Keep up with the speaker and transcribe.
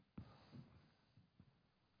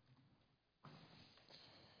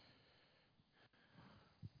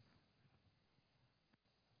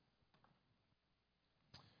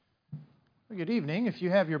Good evening. If you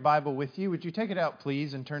have your Bible with you, would you take it out,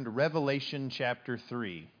 please, and turn to Revelation chapter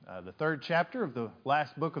 3, the third chapter of the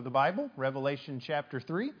last book of the Bible, Revelation chapter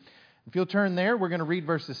 3. If you'll turn there, we're going to read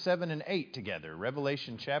verses 7 and 8 together.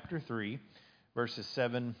 Revelation chapter 3, verses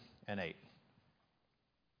 7 and 8.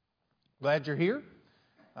 Glad you're here.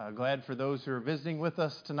 Glad for those who are visiting with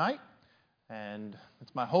us tonight. And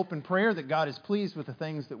it's my hope and prayer that God is pleased with the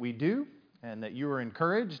things that we do and that you are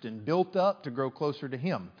encouraged and built up to grow closer to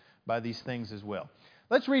Him by these things as well.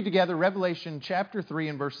 Let's read together Revelation chapter 3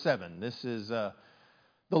 and verse 7. This is the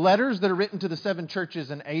letters that are written to the seven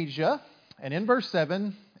churches in Asia. And in verse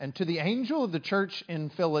 7, and to the angel of the church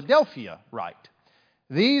in Philadelphia write,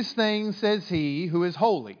 "These things says he who is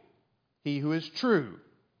holy, he who is true,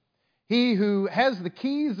 he who has the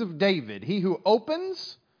keys of David, he who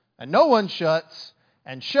opens and no one shuts,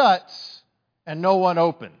 and shuts and no one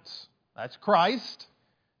opens." That's Christ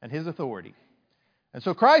and His authority. And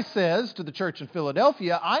so Christ says to the church in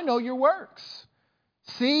Philadelphia, "I know your works.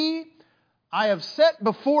 See, I have set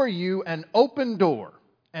before you an open door,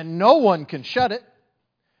 and no one can shut it.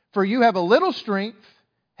 For you have a little strength,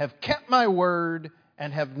 have kept my word,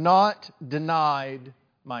 and have not denied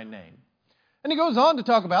my name." And he goes on to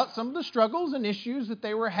talk about some of the struggles and issues that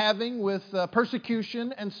they were having with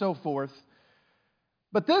persecution and so forth.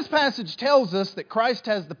 But this passage tells us that Christ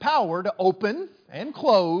has the power to open and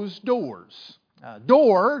close doors.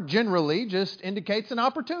 Door generally just indicates an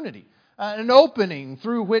opportunity, an opening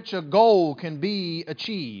through which a goal can be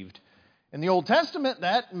achieved. In the Old Testament,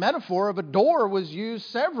 that metaphor of a door was used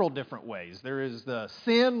several different ways. There is the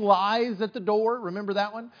sin lies at the door. Remember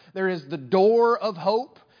that one? There is the door of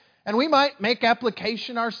hope. And we might make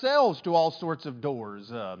application ourselves to all sorts of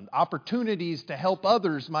doors. Opportunities to help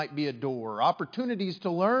others might be a door. Opportunities to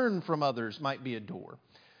learn from others might be a door.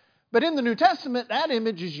 But in the New Testament, that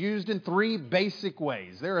image is used in three basic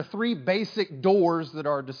ways. There are three basic doors that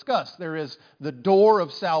are discussed. There is the door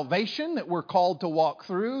of salvation that we're called to walk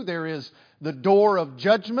through. There is the door of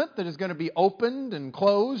judgment that is going to be opened and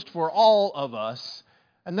closed for all of us.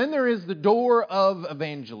 And then there is the door of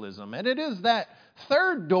evangelism. And it is that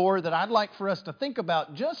third door that I'd like for us to think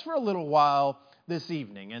about just for a little while this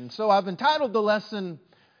evening. And so I've entitled the lesson,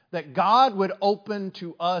 that God would open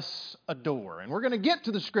to us a door. And we're going to get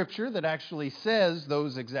to the scripture that actually says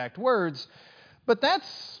those exact words, but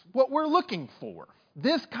that's what we're looking for.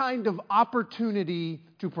 This kind of opportunity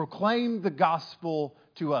to proclaim the gospel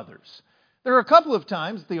to others. There are a couple of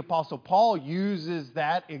times the Apostle Paul uses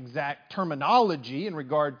that exact terminology in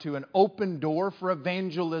regard to an open door for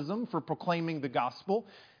evangelism, for proclaiming the gospel.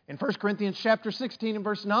 In 1 Corinthians chapter 16 and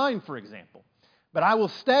verse 9, for example. "But I will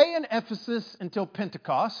stay in Ephesus until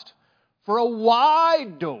Pentecost, for a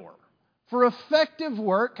wide door for effective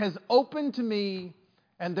work has opened to me,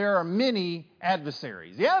 and there are many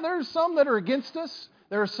adversaries." Yeah, there's some that are against us.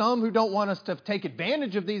 There are some who don't want us to take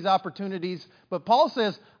advantage of these opportunities. But Paul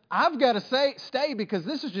says, I've got to stay because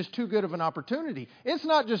this is just too good of an opportunity. It's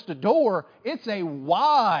not just a door, it's a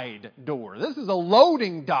wide door. This is a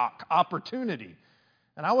loading dock opportunity.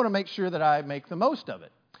 And I want to make sure that I make the most of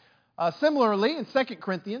it. Similarly, in 2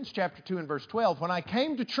 Corinthians chapter 2 and verse 12, "When I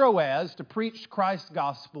came to Troas to preach Christ's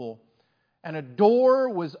gospel, and a door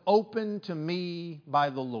was opened to me by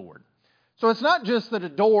the Lord." So it's not just that a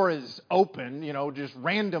door is open, just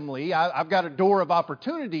randomly. I've got a door of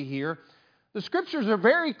opportunity here. The scriptures are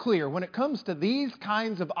very clear when it comes to these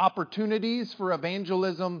kinds of opportunities for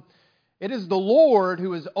evangelism. It is the Lord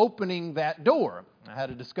who is opening that door. I had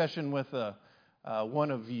a discussion with one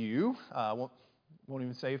of you. Won't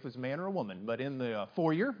even say if it was a man or a woman, but in the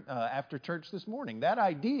foyer after church this morning, that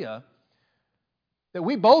idea that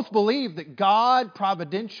we both believe that God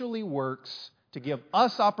providentially works to give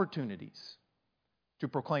us opportunities to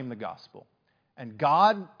proclaim the gospel. And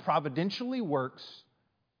God providentially works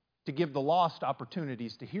to give the lost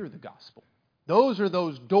opportunities to hear the gospel. Those are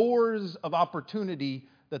those doors of opportunity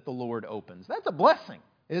that the Lord opens. That's a blessing,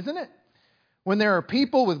 isn't it? When there are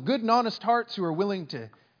people with good and honest hearts who are willing to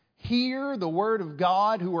hear the Word of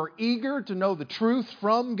God, who are eager to know the truth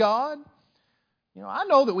from God. I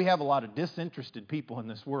know that we have a lot of disinterested people in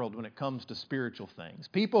this world when it comes to spiritual things.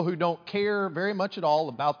 People who don't care very much at all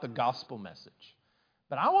about the gospel message.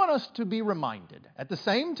 But I want us to be reminded, at the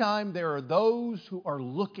same time, there are those who are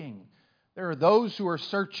looking. There are those who are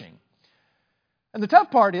searching. And the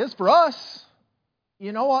tough part is, for us,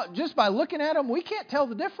 just by looking at them, we can't tell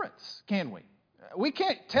the difference, can we? We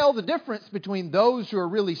can't tell the difference between those who are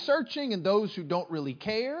really searching and those who don't really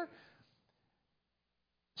care.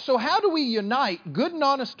 So how do we unite good and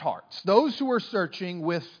honest hearts, those who are searching,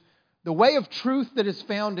 with The way of truth that is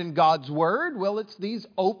found in God's Word, well, it's these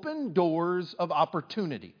open doors of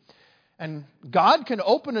opportunity. And God can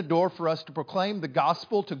open a door for us to proclaim the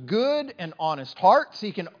gospel to good and honest hearts.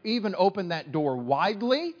 He can even open that door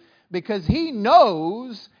widely because He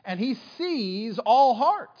knows and He sees all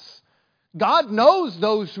hearts. God knows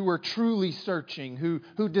those who are truly searching,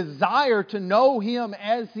 who desire to know Him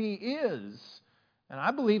as He is. And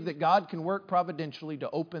I believe that God can work providentially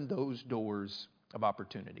to open those doors of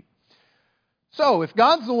opportunity. So, if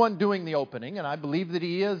God's the one doing the opening, and I believe that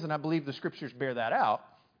He is, and I believe the Scriptures bear that out,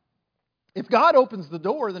 if God opens the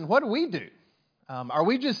door, then what do? Are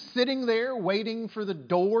we just sitting there waiting for the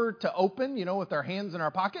door to open, with our hands in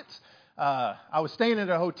our pockets? I was staying at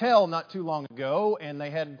a hotel not too long ago, and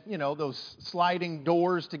they had, those sliding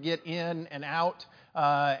doors to get in and out.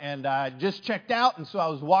 And I just checked out, and so I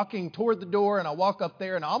was walking toward the door, and I walk up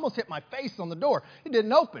there, and I almost hit my face on the door. It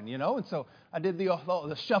didn't open, and so I did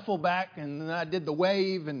the shuffle back, and then I did the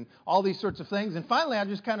wave, and all these sorts of things. And finally, I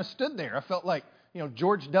just kind of stood there. I felt like,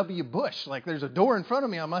 George W. Bush, like there's a door in front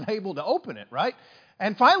of me, I'm unable to open it, right?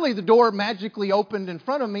 And finally, the door magically opened in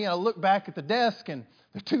front of me, and I looked back at the desk, and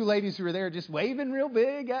the two ladies who were there just waving real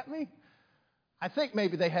big at me. I think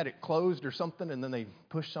maybe they had it closed or something, and then they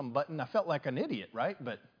pushed some button. I felt like an idiot, right?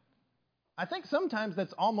 But I think sometimes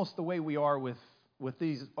that's almost the way we are with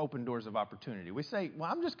these open doors of opportunity. We say,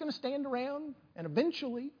 well, I'm just going to stand around, and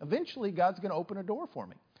eventually God's going to open a door for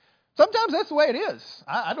me. Sometimes that's the way it is.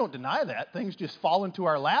 I don't deny that. Things just fall into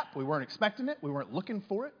our lap. We weren't expecting it. We weren't looking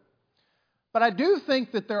for it. But I do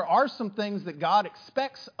think that there are some things that God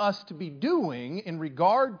expects us to be doing in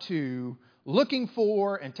regard to looking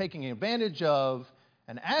for and taking advantage of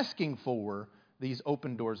and asking for these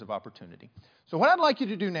open doors of opportunity. So what I'd like you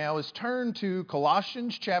to do now is turn to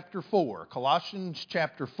Colossians chapter 4. Colossians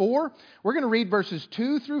chapter 4. We're going to read verses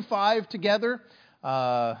 2 through 5 together.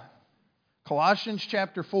 Colossians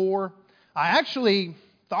chapter 4. I actually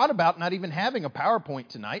thought about not even having a PowerPoint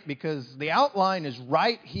tonight because the outline is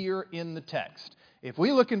right here in the text. If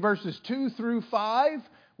we look in verses 2 through 5,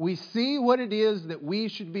 we see what it is that we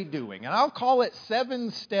should be doing. And I'll call it 7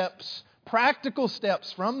 steps, practical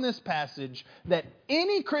steps from this passage that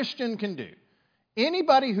any Christian can do.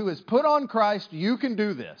 Anybody who has put on Christ, you can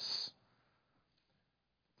do this.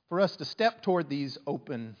 For us to step toward these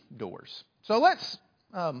open doors. So let's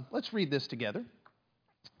read this together.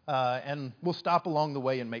 And we'll stop along the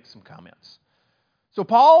way and make some comments. So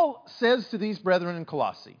Paul says to these brethren in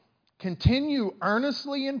Colossae, continue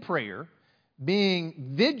earnestly in prayer,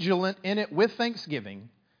 being vigilant in it with thanksgiving,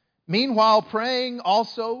 meanwhile praying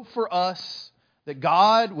also for us that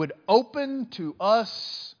God would open to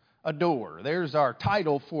us a door. There's our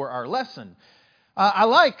title for our lesson. I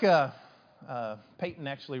like, Peyton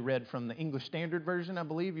actually read from the English Standard Version, I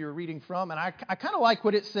believe you were reading from, and I kind of like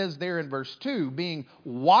what it says there in verse 2, being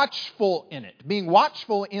watchful in it, being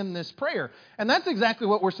watchful in this prayer. And that's exactly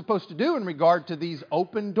what we're supposed to do in regard to these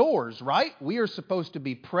open doors, right? We are supposed to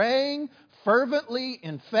be praying fervently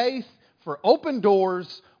in faith for open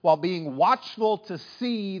doors while being watchful to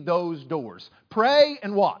see those doors. Pray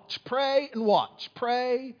and watch, pray and watch,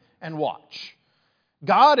 pray and watch.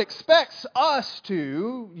 God expects us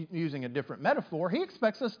to, using a different metaphor, He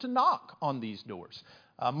expects us to knock on these doors.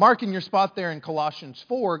 Marking your spot there in Colossians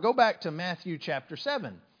 4, go back to Matthew chapter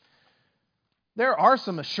 7. There are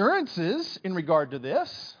some assurances in regard to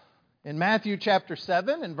this. In Matthew chapter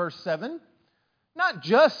 7 and verse 7, not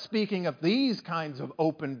just speaking of these kinds of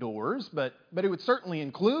open doors, but it would certainly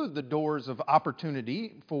include the doors of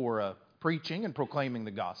opportunity for preaching and proclaiming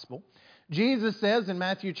the gospel. Jesus says in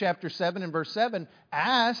Matthew chapter 7 and verse 7,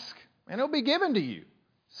 ask and it'll be given to you.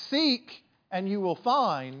 Seek and you will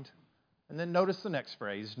find. And then notice the next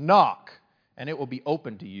phrase, knock and it will be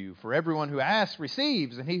open to you. For everyone who asks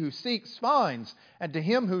receives, and he who seeks finds. And to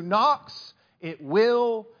him who knocks, it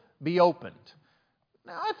will be opened.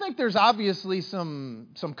 Now, I think there's obviously some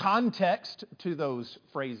context to those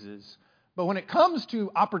phrases. But when it comes to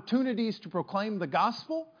opportunities to proclaim the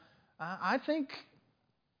gospel, I think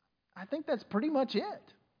that's pretty much it.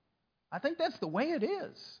 I think that's the way it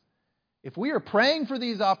is. If we are praying for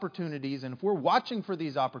these opportunities and if we're watching for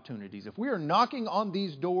these opportunities, if we are knocking on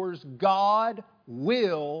these doors, God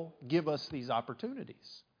will give us these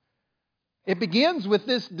opportunities. It begins with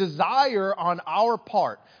this desire on our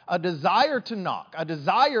part, a desire to knock, a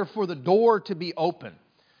desire for the door to be open.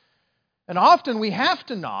 And often we have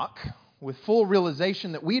to knock with full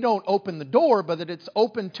realization that we don't open the door, but that it's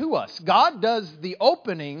open to us. God does the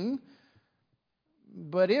opening,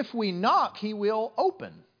 but if we knock, He will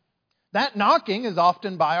open. That knocking is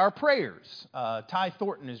often by our prayers. Ty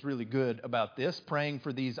Thornton is really good about this, praying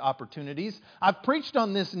for these opportunities. I've preached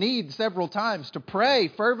on this need several times, to pray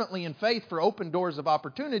fervently in faith for open doors of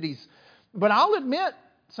opportunities. But I'll admit,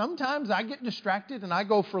 sometimes I get distracted and I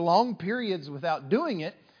go for long periods without doing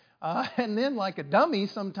it. And then like a dummy,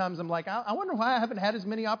 sometimes I'm like, I wonder why I haven't had as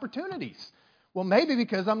many opportunities. Well, maybe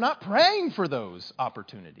because I'm not praying for those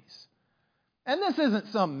opportunities. And this isn't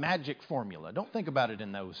some magic formula. Don't think about it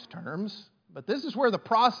in those terms. But this is where the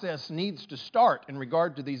process needs to start in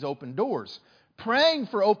regard to these open doors. Praying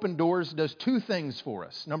for open doors does two things for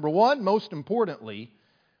us. Number one, most importantly,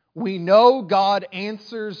 we know God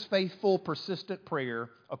answers faithful, persistent prayer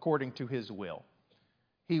according to His will.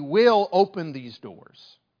 He will open these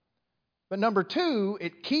doors. But number two,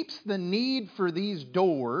 it keeps the need for these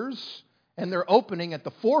doors and their opening at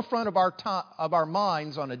the forefront of our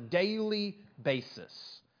minds on a daily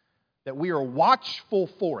basis. That we are watchful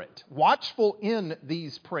for it, watchful in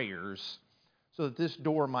these prayers so that this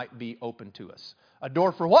door might be open to us. A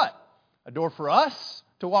door for what? A door for us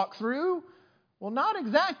to walk through? Well, not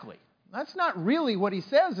exactly. That's not really what he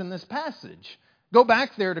says in this passage. Go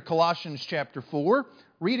back there to Colossians chapter 4.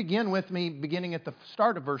 Read again with me beginning at the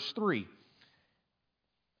start of verse 3.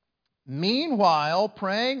 Meanwhile,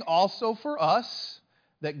 praying also for us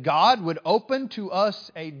that God would open to us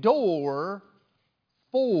a door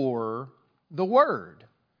for the Word.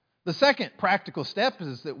 The second practical step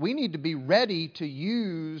is that we need to be ready to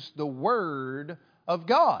use the Word of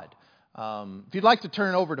God. If you'd like to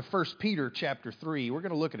turn over to 1 Peter chapter 3, we're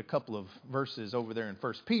going to look at a couple of verses over there in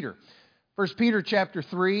 1 Peter. 1 Peter chapter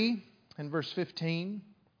 3 and verse 15.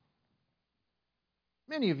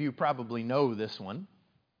 Many of you probably know this one.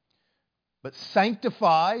 But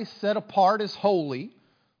sanctify, set apart as holy,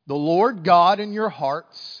 the Lord God in your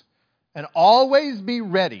hearts, and always be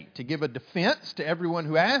ready to give a defense to everyone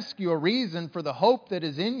who asks you a reason for the hope that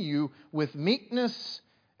is in you with meekness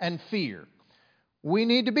and fear. We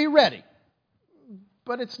need to be ready.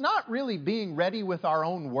 But it's not really being ready with our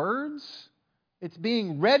own words. It's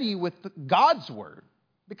being ready with God's Word.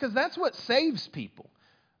 Because that's what saves people.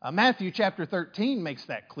 Matthew chapter 13 makes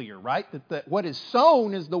that clear, right? That what is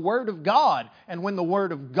sown is the Word of God. And when the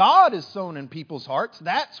Word of God is sown in people's hearts,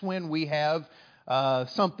 that's when we have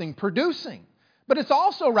something producing. But it's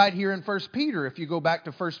also right here in 1 Peter, if you go back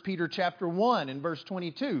to 1 Peter chapter 1 and verse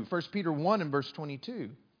 22. 1 Peter 1 and verse 22.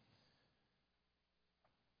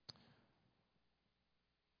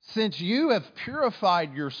 Since you have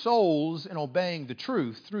purified your souls in obeying the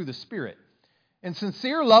truth through the Spirit, in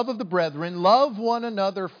sincere love of the brethren, love one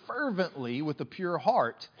another fervently with a pure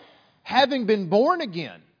heart, having been born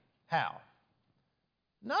again. How?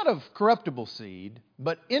 Not of corruptible seed,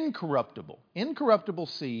 but incorruptible. Incorruptible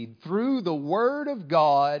seed through the Word of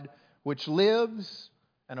God, which lives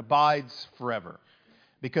and abides forever.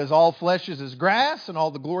 Because all flesh is as grass, and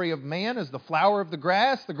all the glory of man is the flower of the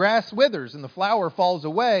grass withers, and the flower falls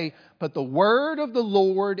away, but the word of the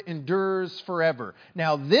Lord endures forever.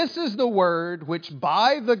 Now this is the word which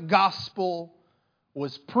by the gospel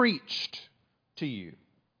was preached to you.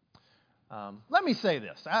 Let me say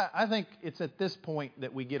this. I think it's at this point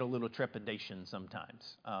that we get a little trepidation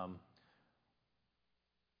sometimes.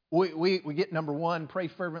 We get, number one, pray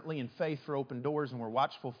fervently in faith for open doors, and we're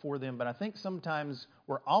watchful for them. But I think sometimes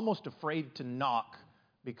we're almost afraid to knock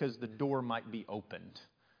because the door might be opened.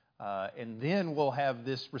 And then we'll have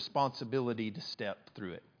this responsibility to step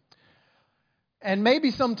through it. And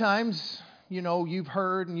maybe sometimes, you've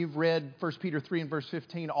heard and you've read 1 Peter 3 and verse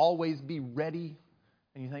 15, always be ready.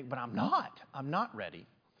 And you think, but I'm not ready.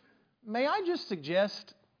 May I just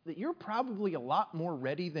suggest that you're probably a lot more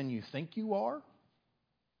ready than you think you are?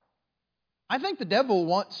 I think the devil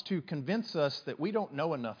wants to convince us that we don't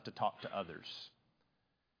know enough to talk to others.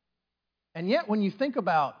 And yet when you think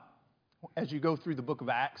about, as you go through the book of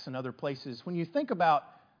Acts and other places, when you think about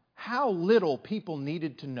how little people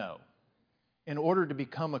needed to know in order to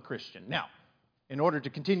become a Christian. Now, in order to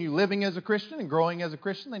continue living as a Christian and growing as a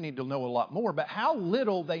Christian, they need to know a lot more. But how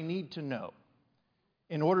little they need to know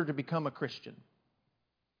in order to become a Christian.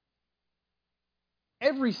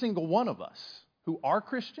 Every single one of us who are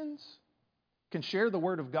Christians can share the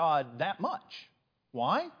Word of God that much.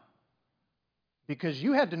 Why? Because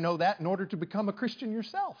you had to know that in order to become a Christian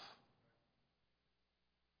yourself.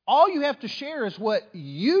 All you have to share is what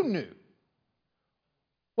you knew,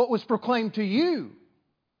 what was proclaimed to you,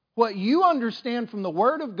 what you understand from the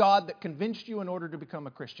Word of God that convinced you in order to become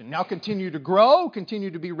a Christian. Now continue to grow,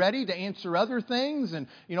 continue to be ready to answer other things. And,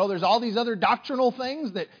 there's all these other doctrinal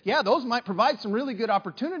things that, those might provide some really good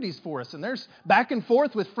opportunities for us. And there's back and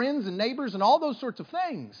forth with friends and neighbors and all those sorts of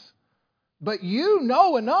things. But you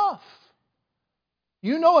know enough.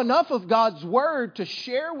 You know enough of God's Word to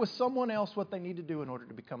share with someone else what they need to do in order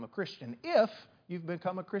to become a Christian, if you've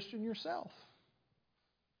become a Christian yourself.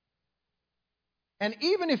 And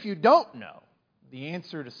even if you don't know, the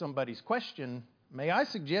answer to somebody's question, may I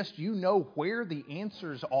suggest you know where the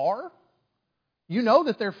answers are? You know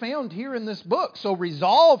that they're found here in this book. So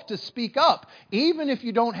resolve to speak up. Even if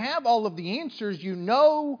you don't have all of the answers, you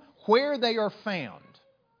know where they are found.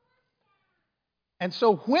 And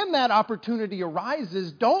so when that opportunity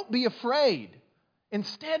arises, don't be afraid.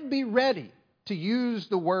 Instead, be ready to use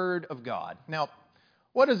the Word of God. Now,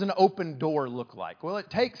 what does an open door look like? Well, it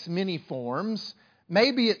takes many forms.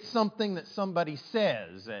 Maybe it's something that somebody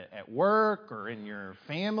says at work or in your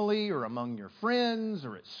family or among your friends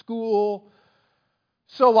or at school.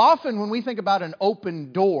 So often when we think about an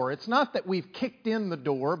open door, it's not that we've kicked in the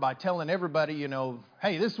door by telling everybody,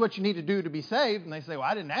 hey, this is what you need to do to be saved. And they say, well,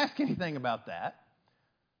 I didn't ask anything about that.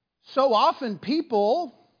 So often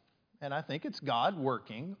people, and I think it's God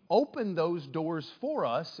working, open those doors for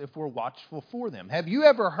us if we're watchful for them. Have you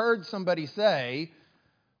ever heard somebody say,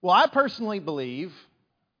 well, I personally believe,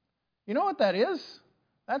 you know what that is?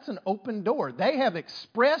 That's an open door. They have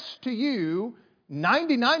expressed to you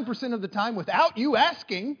 99% of the time without you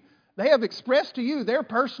asking, they have expressed to you their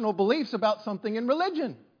personal beliefs about something in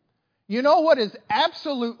religion. You know what is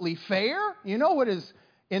absolutely fair? You know what is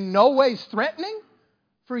in no ways threatening?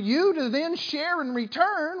 For you to then share in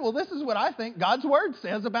return, well, this is what I think God's Word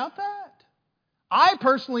says about that. I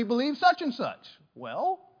personally believe such and such.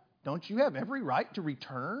 Well, don't you have every right to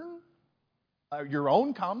return your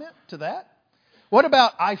own comment to that? What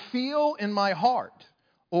about I feel in my heart?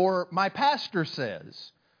 Or my pastor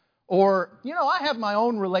says? Or, I have my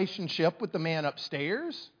own relationship with the man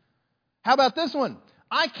upstairs. How about this one?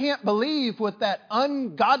 I can't believe what that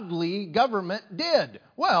ungodly government did.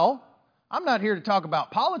 Well, I'm not here to talk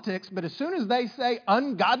about politics, but as soon as they say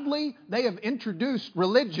ungodly, they have introduced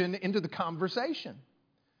religion into the conversation.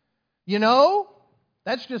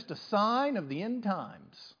 That's just a sign of the end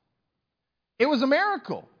times. It was a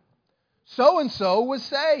miracle. So-and-so was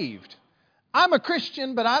saved. I'm a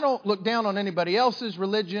Christian, but I don't look down on anybody else's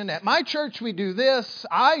religion. At my church, we do this.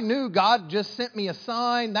 I knew God just sent me a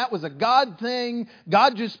sign. That was a God thing.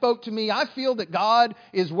 God just spoke to me. I feel that God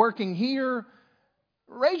is working here.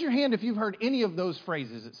 Raise your hand if you've heard any of those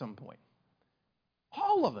phrases at some point.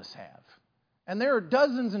 All of us have. And there are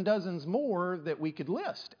dozens and dozens more that we could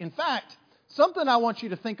list. In fact, something I want you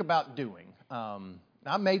to think about doing.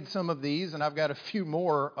 I made some of these, and I've got a few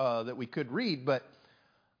more that we could read, but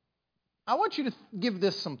I want you to give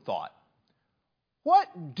this some thought.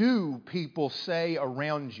 What do people say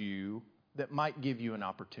around you that might give you an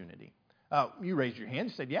opportunity? You raised your hand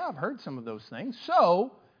and said, yeah, I've heard some of those things.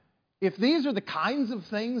 So, if these are the kinds of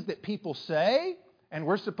things that people say, and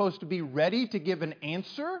we're supposed to be ready to give an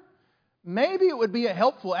answer, maybe it would be a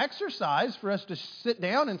helpful exercise for us to sit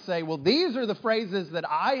down and say, well, these are the phrases that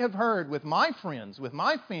I have heard with my friends, with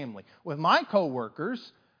my family, with my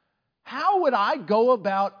coworkers. How would I go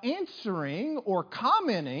about answering or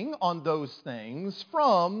commenting on those things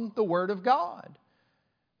from the Word of God?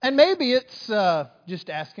 And maybe it's just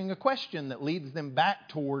asking a question that leads them back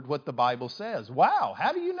toward what the Bible says. Wow,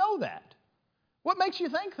 how do you know that? What makes you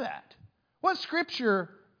think that? What scripture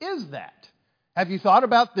is that? Have you thought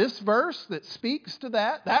about this verse that speaks to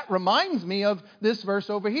that? That reminds me of this verse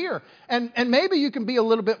over here. And maybe you can be a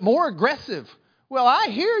little bit more aggressive. Well, I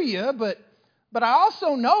hear you, but I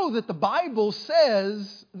also know that the Bible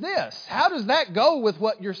says this. How does that go with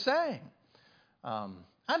what you're saying?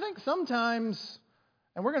 I think sometimes,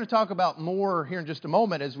 and we're going to talk about more here in just a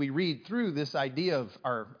moment as we read through this idea of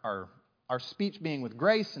our speech being with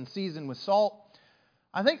grace and seasoned with salt.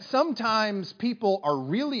 I think sometimes people are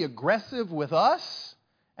really aggressive with us,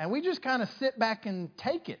 and we just kind of sit back and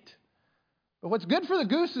take it. But what's good for the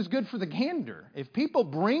goose is good for the gander. If people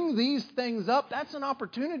bring these things up, that's an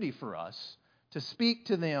opportunity for us to speak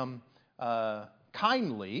to them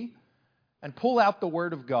kindly and pull out the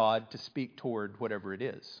Word of God to speak toward whatever it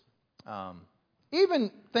is.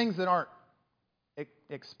 Even things that aren't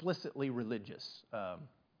explicitly religious.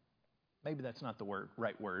 Maybe that's not the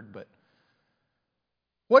right word, but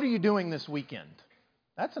what are you doing this weekend?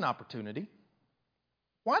 That's an opportunity.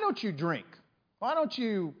 Why don't you drink? Why don't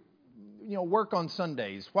you work on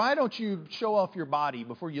Sundays? Why don't you show off your body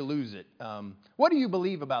before you lose it? What do you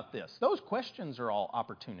believe about this? Those questions are all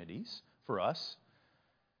opportunities for us.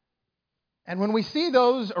 And when we see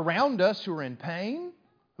those around us who are in pain,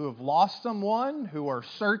 who have lost someone, who are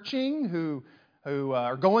searching, who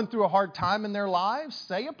are going through a hard time in their lives,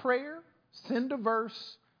 say a prayer, send a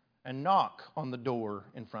verse, and knock on the door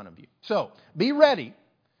in front of you. So, be ready.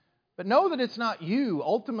 But know that it's not you.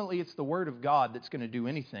 Ultimately, it's the Word of God that's going to do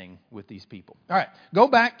anything with these people. All right, go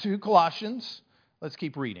back to Colossians. Let's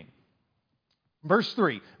keep reading. Verse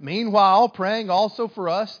 3, meanwhile, praying also for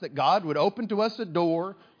us that God would open to us a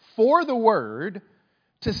door for the word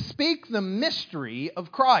to speak the mystery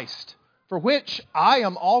of Christ, for which I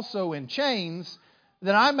am also in chains,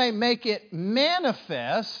 that I may make it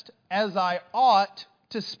manifest as I ought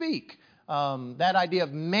to speak. That idea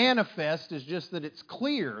of manifest is just that it's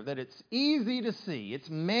clear, that it's easy to see. It's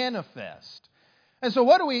manifest. And so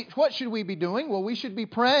what should we be doing? Well, we should be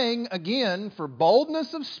praying again for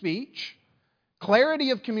boldness of speech,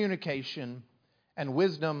 clarity of communication, and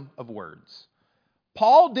wisdom of words.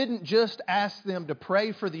 Paul didn't just ask them to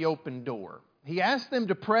pray for the open door. He asked them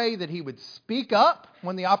to pray that he would speak up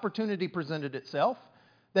when the opportunity presented itself,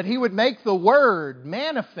 that he would make the word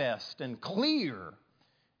manifest and clear,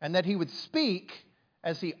 and that he would speak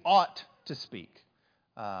as he ought to speak.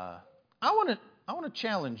 I want to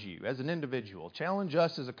challenge you as an individual, challenge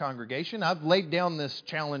us as a congregation. I've laid down this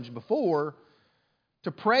challenge before,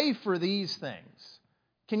 to pray for these things.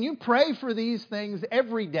 Can you pray for these things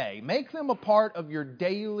every day? Make them a part of your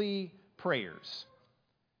daily prayers.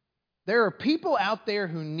 There are people out there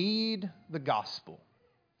who need the gospel.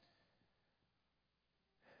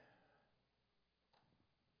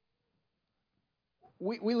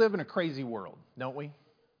 We live in a crazy world, don't we?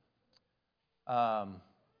 And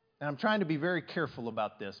I'm trying to be very careful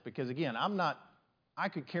about this because, again, I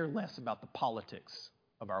could care less about the politics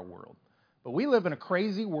of our world. But we live in a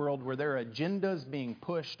crazy world where there are agendas being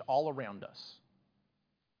pushed all around us.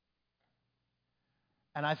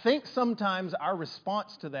 And I think sometimes our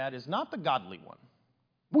response to that is not the godly one.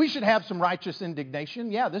 We should have some righteous indignation.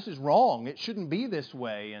 Yeah, this is wrong. It shouldn't be this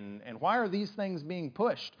way. And why are these things being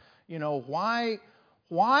pushed? You know, why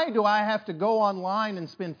do I have to go online and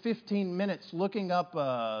spend 15 minutes looking up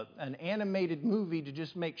an animated movie to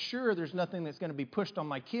just make sure there's nothing that's going to be pushed on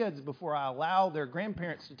my kids before I allow their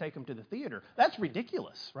grandparents to take them to the theater? That's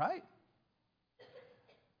ridiculous, right?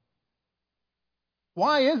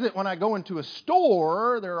 Why is it when I go into a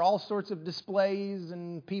store, there are all sorts of displays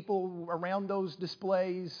and people around those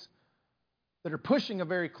displays that are pushing a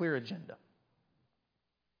very clear agenda?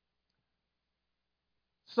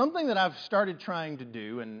 Something that I've started trying to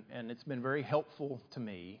do, and it's been very helpful to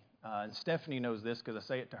me, and Stephanie knows this because I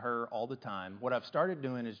say it to her all the time, what I've started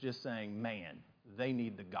doing is just saying, man, they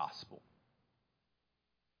need the gospel.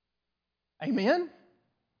 Amen?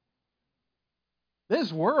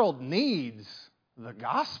 This world needs the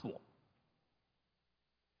gospel.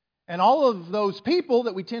 And all of those people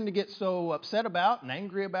that we tend to get so upset about and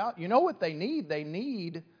angry about, you know what they need? They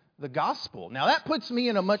need the gospel. Now that puts me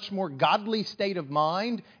in a much more godly state of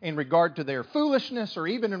mind in regard to their foolishness or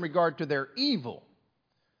even in regard to their evil.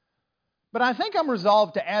 But I think I'm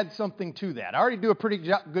resolved to add something to that. I already do a pretty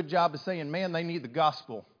good job of saying, man, they need the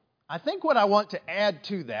gospel. I think what I want to add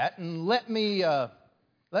to that, and let me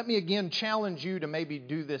again challenge you to maybe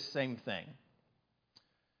do this same thing.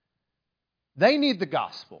 They need the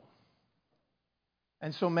gospel.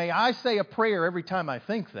 And so may I say a prayer every time I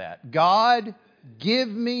think that. God, give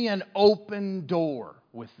me an open door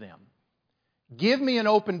with them. Give me an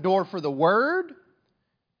open door for the word.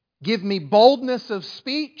 Give me boldness of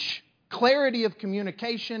speech, clarity of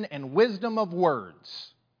communication, and wisdom of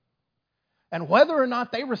words. And whether or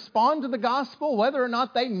not they respond to the gospel, whether or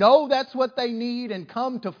not they know that's what they need and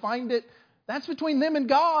come to find it, that's between them and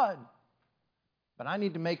God. But I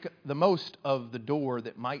need to make the most of the door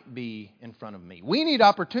that might be in front of me. We need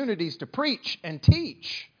opportunities to preach and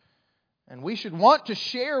teach. And we should want to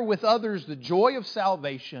share with others the joy of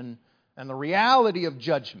salvation and the reality of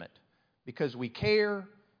judgment because we care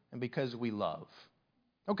and because we love.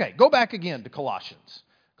 Okay, go back again to Colossians.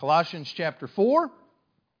 Colossians chapter 4.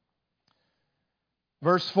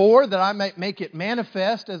 Verse 4, that I may make it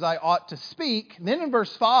manifest as I ought to speak. Then in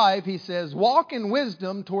verse 5, he says, walk in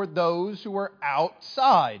wisdom toward those who are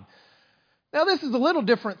outside. Now this is a little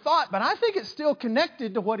different thought, but I think it's still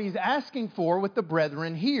connected to what he's asking for with the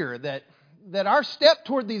brethren here, that our step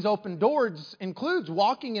toward these open doors includes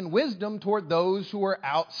walking in wisdom toward those who are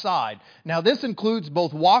outside. Now this includes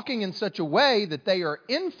both walking in such a way that they are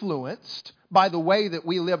influenced by the way that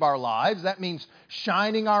we live our lives. That means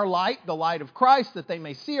shining our light, the light of Christ, that they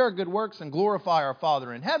may see our good works and glorify our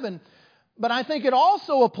Father in heaven. But I think it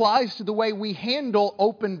also applies to the way we handle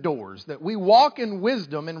open doors, that we walk in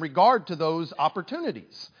wisdom in regard to those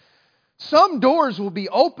opportunities. Some doors will be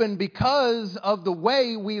open because of the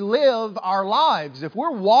way we live our lives. If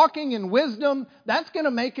we're walking in wisdom, that's going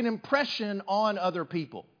to make an impression on other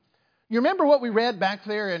people. You remember what we read back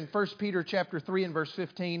there in 1 Peter chapter 3 and verse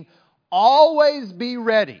 15? Always be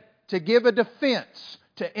ready to give a defense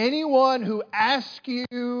to anyone who asks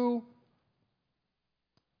you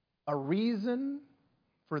a reason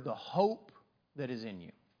for the hope that is in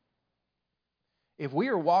you. If we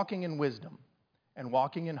are walking in wisdom and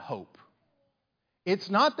walking in hope, it's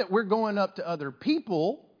not that we're going up to other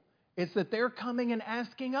people, it's that they're coming and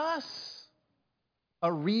asking us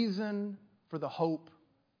a reason for the hope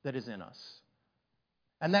that is in us.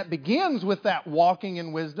 And that begins with that walking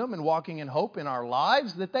in wisdom and walking in hope in our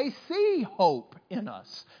lives, that they see hope in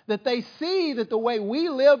us. That they see that the way we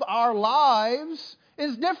live our lives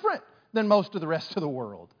is different than most of the rest of the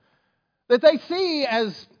world. That they see,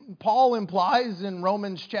 as Paul implies in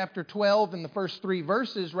Romans chapter 12 in the first 3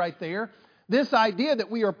 verses right there, this idea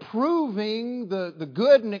that we are proving the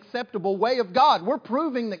good and acceptable way of God. We're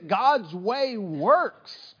proving that God's way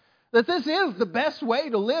works. That this is the best way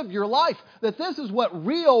to live your life. That this is what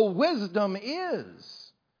real wisdom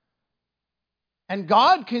is. And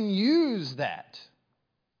God can use that.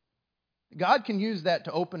 God can use that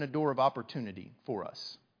to open a door of opportunity for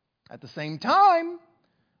us. At the same time,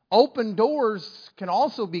 open doors can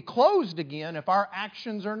also be closed again if our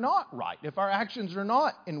actions are not right, if our actions are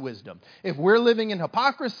not in wisdom. If we're living in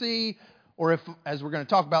hypocrisy, or if, as we're going to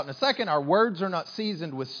talk about in a second, our words are not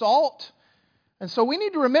seasoned with salt. And so we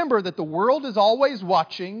need to remember that the world is always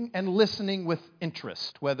watching and listening with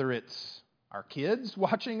interest, whether it's our kids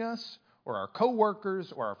watching us, or our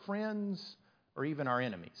coworkers, or our friends, or even our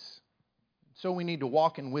enemies. So we need to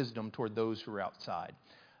walk in wisdom toward those who are outside.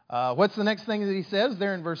 What's the next thing that he says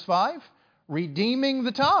there in verse 5? Redeeming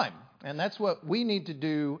the time. And that's what we need to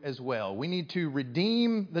do as well. We need to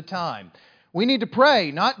redeem the time. We need to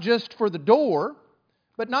pray not just for the door,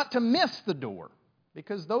 but not to miss the door,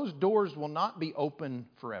 because those doors will not be open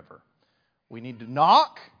forever. We need to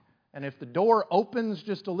knock, and if the door opens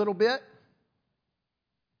just a little bit,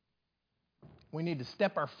 we need to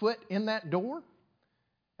step our foot in that door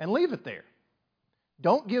and leave it there.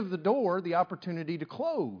 Don't give the door the opportunity to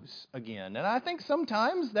close again. And I think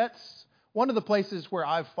sometimes that's one of the places where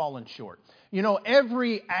I've fallen short. You know,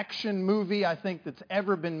 every action movie I think that's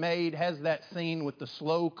ever been made has that scene with the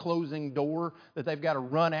slow closing door that they've got to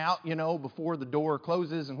run out, before the door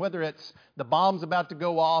closes. And whether it's the bomb's about to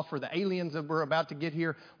go off or the aliens that were about to get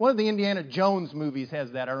here. One of the Indiana Jones movies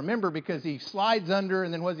has that. I remember because he slides under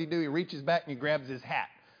and then what does he do? He reaches back and he grabs his hat.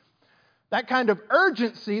 That kind of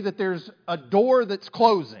urgency that there's a door that's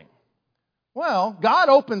closing. Well, God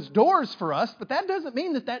opens doors for us, but that doesn't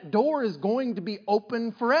mean that that door is going to be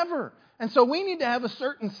open forever. And so we need to have a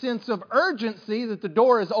certain sense of urgency that the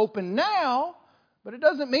door is open now, but it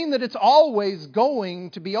doesn't mean that it's always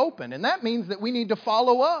going to be open. And that means that we need to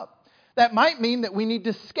follow up. That might mean that we need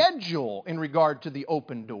to schedule in regard to the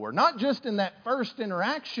open door, not just in that first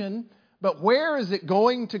interaction, but where is it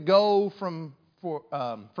going to go from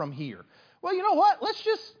here? Well, you know what? Let's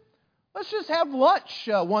just have lunch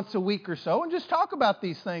once a week or so and just talk about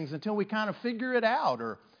these things until we kind of figure it out.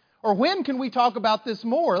 Or when can we talk about this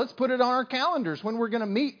more? Let's put it on our calendars when we're going to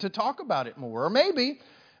meet to talk about it more. Or maybe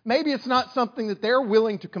it's not something that they're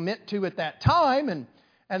willing to commit to at that time.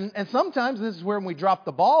 And sometimes this is where we drop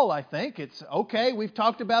the ball, I think. It's, okay, we've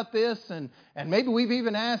talked about this, and maybe we've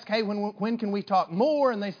even asked, hey, when can we talk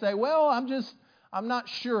more? And they say, well, I'm not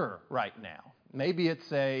sure right now. Maybe it's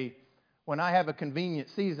when I have a convenient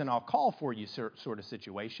season, I'll call for you sort of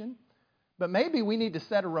situation. But maybe we need to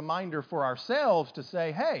set a reminder for ourselves to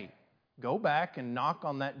say, hey, go back and knock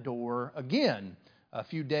on that door again a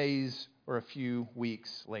few days or a few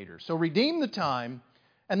weeks later. So redeem the time.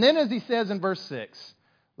 And then as he says in verse 6,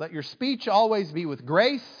 let your speech always be with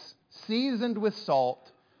grace, seasoned with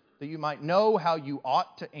salt, that you might know how you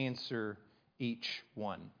ought to answer each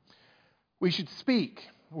one. We should speak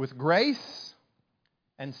with grace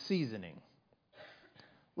and seasoning.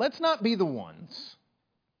 Let's not be the ones.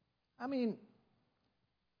 I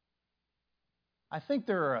think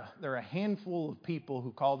there are a handful of people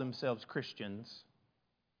who call themselves Christians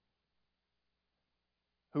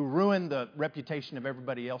who ruin the reputation of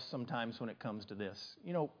everybody else sometimes when it comes to this.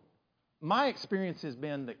 My experience has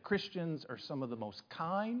been that Christians are some of the most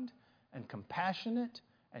kind and compassionate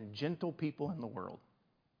and gentle people in the world.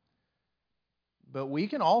 But we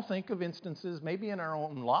can all think of instances, maybe in our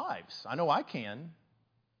own lives, I know I can,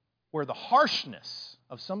 where the harshness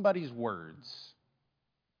of somebody's words,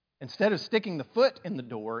 instead of sticking the foot in the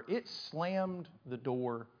door, it slammed the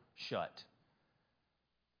door shut.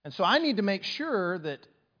 And so I need to make sure that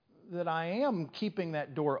I am keeping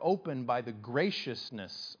that door open by the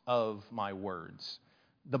graciousness of my words.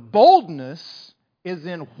 The boldness is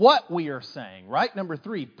in what we are saying, right? Number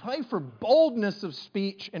 3, pray for boldness of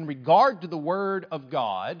speech in regard to the Word of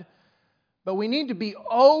God. But we need to be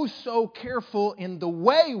so careful in the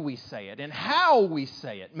way we say it and how we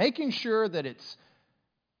say it, making sure that it's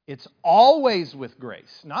it's always with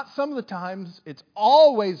grace. Not some of the times, it's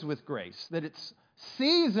always with grace. That it's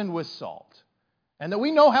seasoned with salt. And that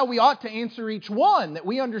we know how we ought to answer each one. That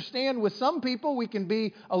we understand with some people we can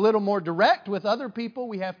be a little more direct. With other people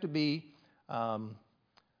we have to be a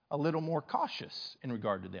little more cautious in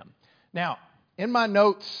regard to them. Now, in my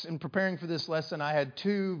notes in preparing for this lesson, I had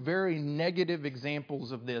two very negative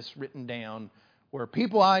examples of this written down where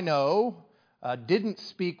people I know didn't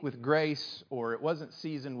speak with grace or it wasn't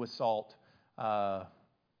seasoned with salt. And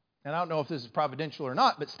I don't know if this is providential or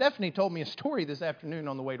not, but Stephanie told me a story this afternoon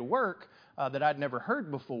on the way to work that I'd never heard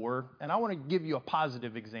before, and I want to give you a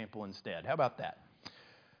positive example instead. How about that?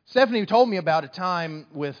 Stephanie told me about a time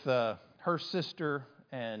with her sister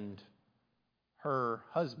and her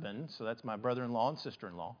husband, so that's my brother-in-law and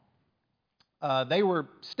sister-in-law. They were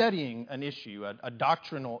studying an issue, a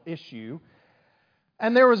doctrinal issue,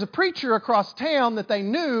 and there was a preacher across town that they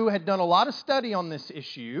knew had done a lot of study on this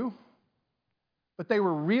issue, but they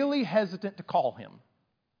were really hesitant to call him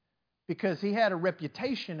because he had a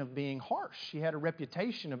reputation of being harsh. He had a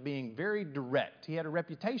reputation of being very direct. He had a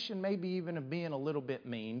reputation maybe even of being a little bit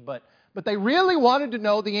mean, but they really wanted to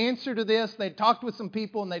know the answer to this. They'd talked with some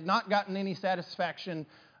people and they'd not gotten any satisfaction.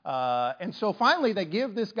 And so finally they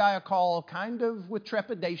give this guy a call kind of with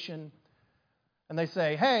trepidation. And they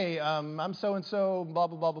say, hey, I'm so-and-so, blah,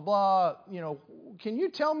 blah, blah, blah, blah. Can you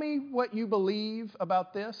tell me what you believe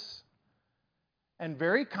about this? And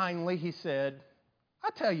very kindly he said, I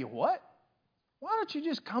tell you what, why don't you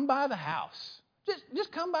just come by the house?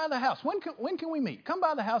 Just come by the house. When can we meet? Come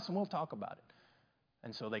by the house and we'll talk about it.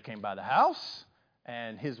 And so they came by the house,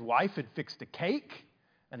 and his wife had fixed a cake,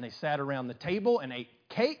 and they sat around the table and ate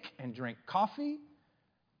cake and drank coffee.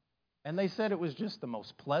 And they said it was just the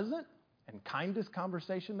most pleasant and kindest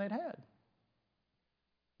conversation they'd had.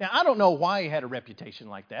 Now, I don't know why he had a reputation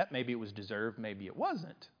like that. Maybe it was deserved, maybe it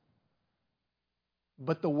wasn't.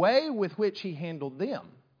 But the way with which he handled them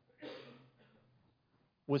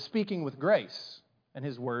was speaking with grace and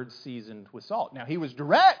his words seasoned with salt. Now, he was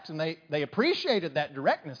direct, and they appreciated that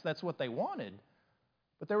directness. That's what they wanted.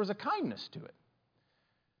 But there was a kindness to it.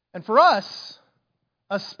 And for us,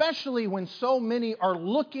 especially when so many are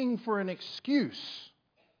looking for an excuse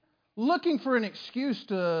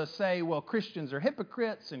to say, well, Christians are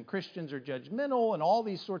hypocrites and Christians are judgmental and all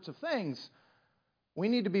these sorts of things, we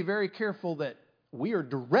need to be very careful that we are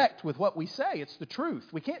direct with what we say. It's the truth.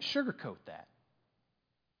 We can't sugarcoat that.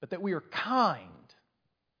 But that we are kind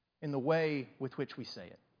in the way with which we say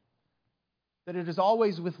it. That it is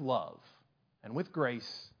always with love and with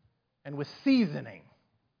grace and with seasoning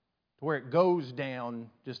to where it goes down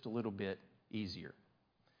just a little bit easier.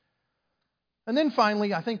 And then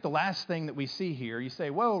finally, I think the last thing that we see here, you say,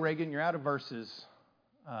 whoa, Reagan, you're out of verses.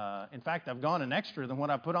 In fact, I've gone an extra than what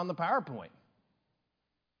I put on the PowerPoint.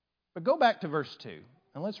 But go back to verse 2,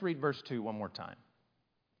 and let's read verse 2 one more time.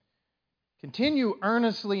 Continue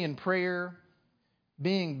earnestly in prayer,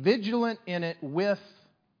 being vigilant in it with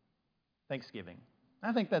thanksgiving.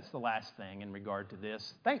 I think that's the last thing in regard to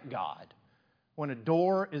this. Thank God when a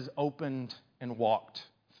door is opened and walked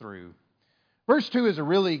through. Verse 2 is a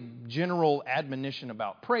really general admonition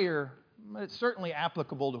about prayer, but it's certainly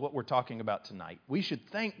applicable to what we're talking about tonight. We should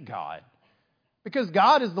thank God because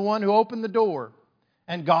God is the one who opened the door.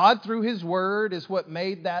 And God, through His Word, is what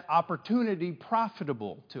made that opportunity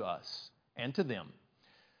profitable to us and to them.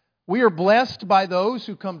 We are blessed by those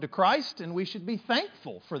who come to Christ, and we should be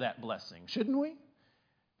thankful for that blessing, shouldn't we?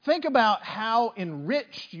 Think about how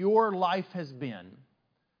enriched your life has been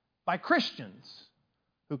by Christians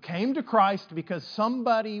who came to Christ because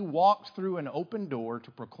somebody walked through an open door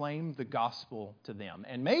to proclaim the gospel to them.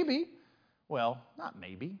 And maybe, well, not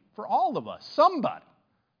maybe, for all of us,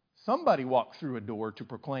 Somebody walked through a door to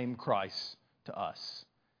proclaim Christ to us.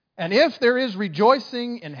 And if there is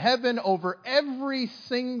rejoicing in heaven over every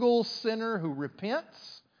single sinner who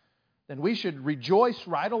repents, then we should rejoice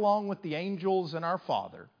right along with the angels and our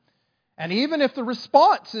Father. And even if the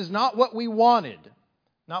response is not what we wanted,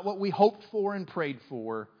 not what we hoped for and prayed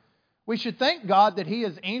for, we should thank God that He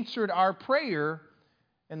has answered our prayer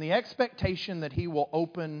in the expectation that He will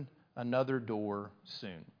open another door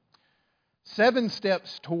soon. 7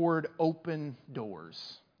 steps toward open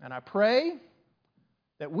doors. And I pray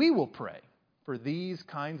that we will pray for these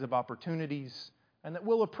kinds of opportunities and that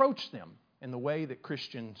we'll approach them in the way that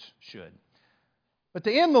Christians should. But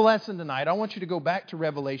to end the lesson tonight, I want you to go back to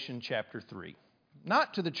Revelation chapter 3.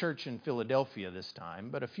 Not to the church in Philadelphia this time,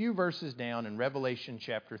 but a few verses down in Revelation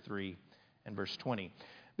chapter 3 and verse 20.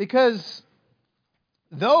 Because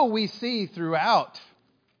though we see throughout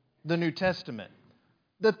the New Testament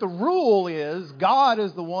that the rule is God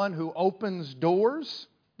is the one who opens doors,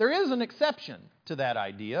 there is an exception to that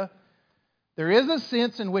idea. There is a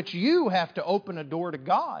sense in which you have to open a door to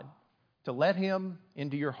God to let Him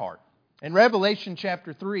into your heart. In Revelation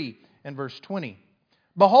chapter 3 and verse 20,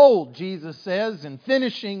 "Behold," Jesus says, in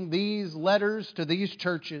finishing these letters to these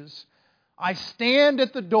churches, "I stand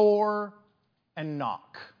at the door and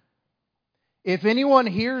knock. If anyone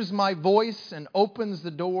hears my voice and opens the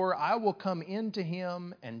door, I will come into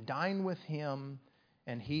him and dine with him,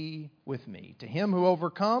 and he with me. To him who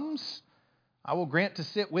overcomes, I will grant to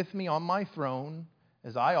sit with me on my throne,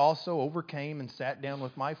 as I also overcame and sat down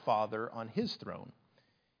with my Father on His throne.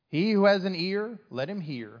 He who has an ear, let him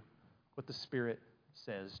hear what the Spirit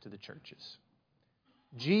says to the churches."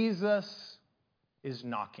 Jesus is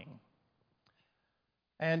knocking.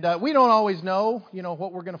 And we don't always know,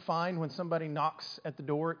 what we're going to find when somebody knocks at the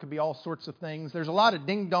door. It could be all sorts of things. There's a lot of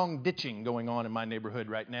ding-dong ditching going on in my neighborhood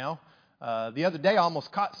right now. The other day, I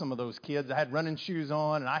almost caught some of those kids. I had running shoes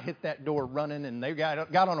on, and I hit that door running, and they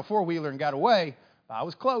got on a four-wheeler and got away. I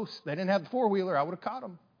was close. They didn't have the four-wheeler. I would have caught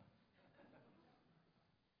them.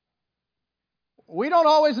 We don't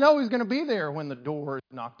always know who's going to be there when the door is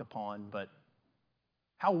knocked upon, but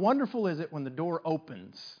how wonderful is it when the door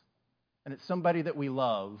opens and it's somebody that we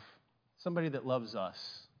love, somebody that loves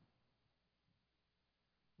us.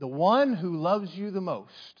 The one who loves you the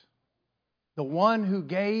most, the one who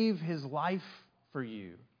gave His life for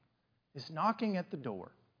you, is knocking at the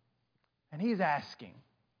door. And He's asking,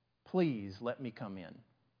 "Please let me come in."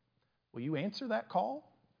 Will you answer that call?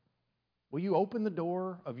 Will you open the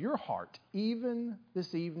door of your heart, even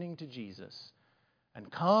this evening, to Jesus,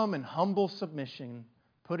 and come in humble submission,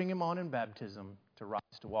 putting Him on in baptism to rise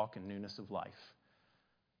to walk in newness of life?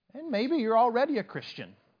 And maybe you're already a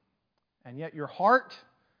Christian, and yet your heart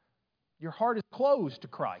is closed to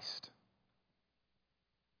Christ.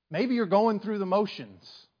 Maybe you're going through the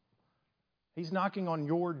motions. He's knocking on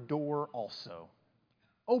your door also.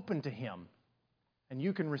 Open to Him, and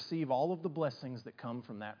you can receive all of the blessings that come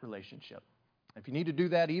from that relationship. If you need to do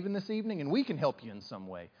that even this evening, and we can help you in some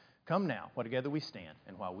way, come now, while together we stand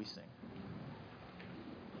and while we sing.